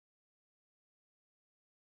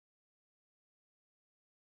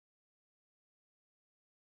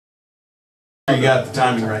You got the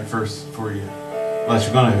timing right first before you, unless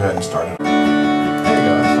you're going to go ahead and start it. There you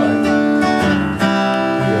go, that's fine.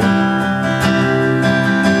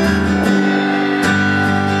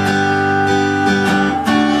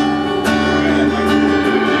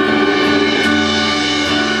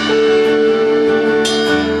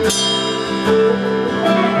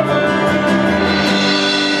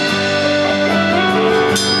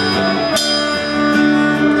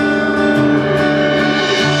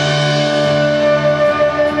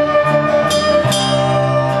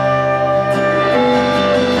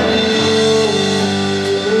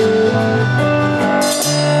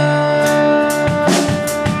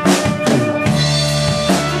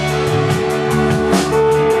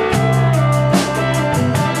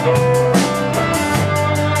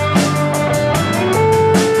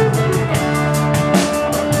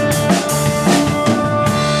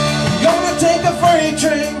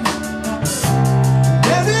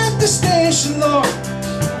 Lord,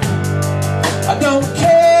 I don't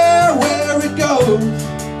care where it goes.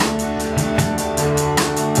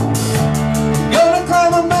 Gonna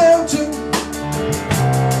climb a mountain,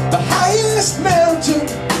 the highest mountain.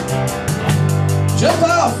 Jump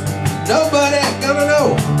off, nobody gonna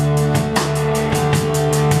know.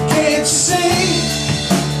 Can't you see?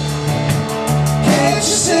 Can't you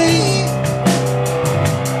see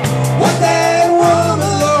what that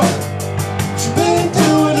woman, Lord, she's been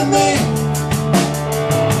doing to me?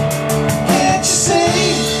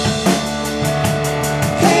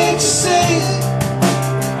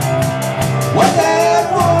 What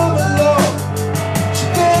that woman, Lord, she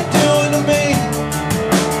been doing to me.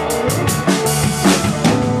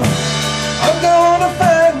 I'm gonna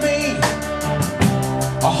find me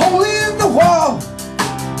a hole in the wall.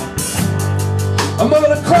 I'm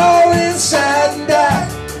gonna crawl inside and die.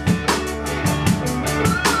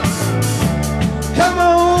 Come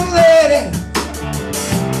on, lady,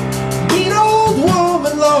 mean old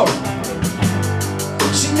woman, Lord,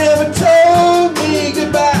 she never told me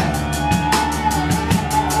goodbye.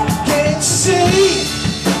 See,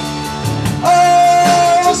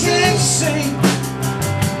 oh, can't you see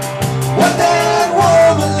what that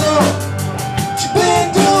woman, Lord, she been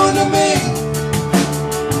doing to me?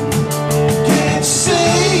 Can't you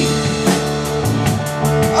see?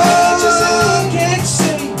 Oh, can't you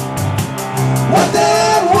see what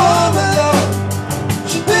that woman, Lord,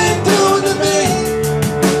 she been doing to me?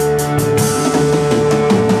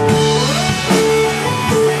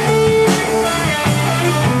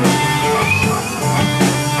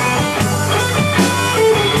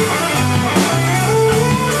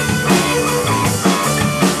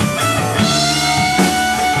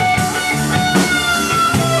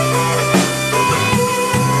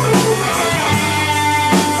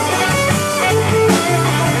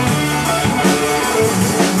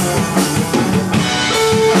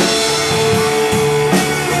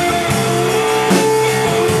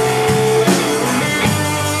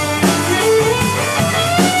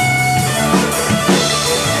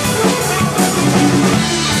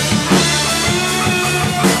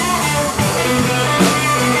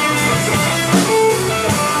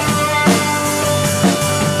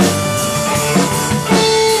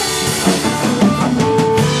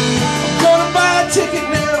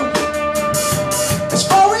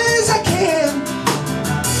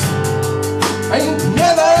 Ain't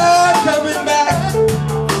never coming back.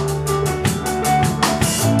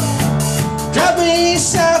 Drive me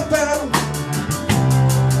southbound,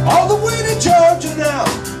 all the way to Georgia now,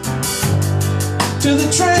 till the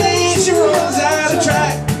train she runs out of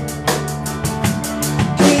track.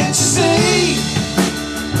 Can't you see?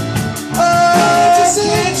 Oh,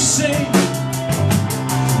 can't you see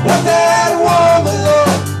what that woman,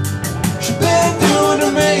 Lord, she been doing to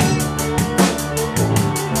me?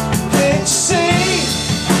 Can't you see?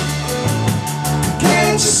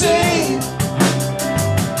 Can't you see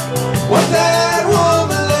what that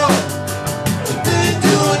woman, Lord, she's been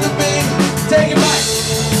doing to me? Take it back.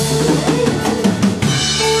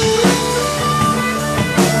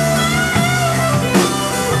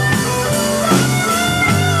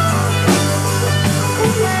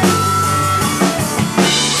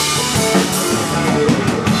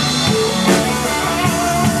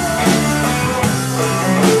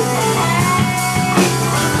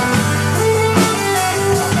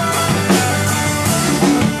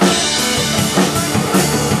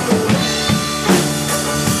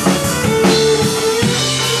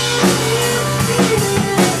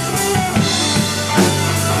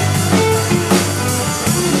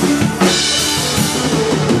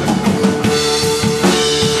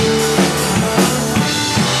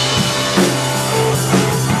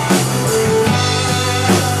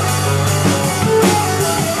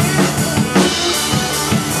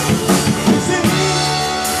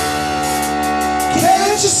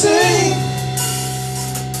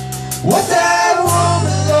 what that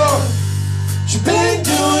woman, Lord, she been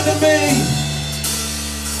doing to me.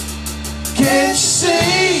 Can't you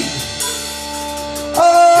see?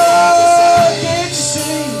 Oh, can't you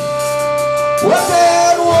see what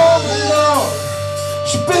that woman, Lord,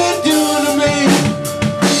 she been doing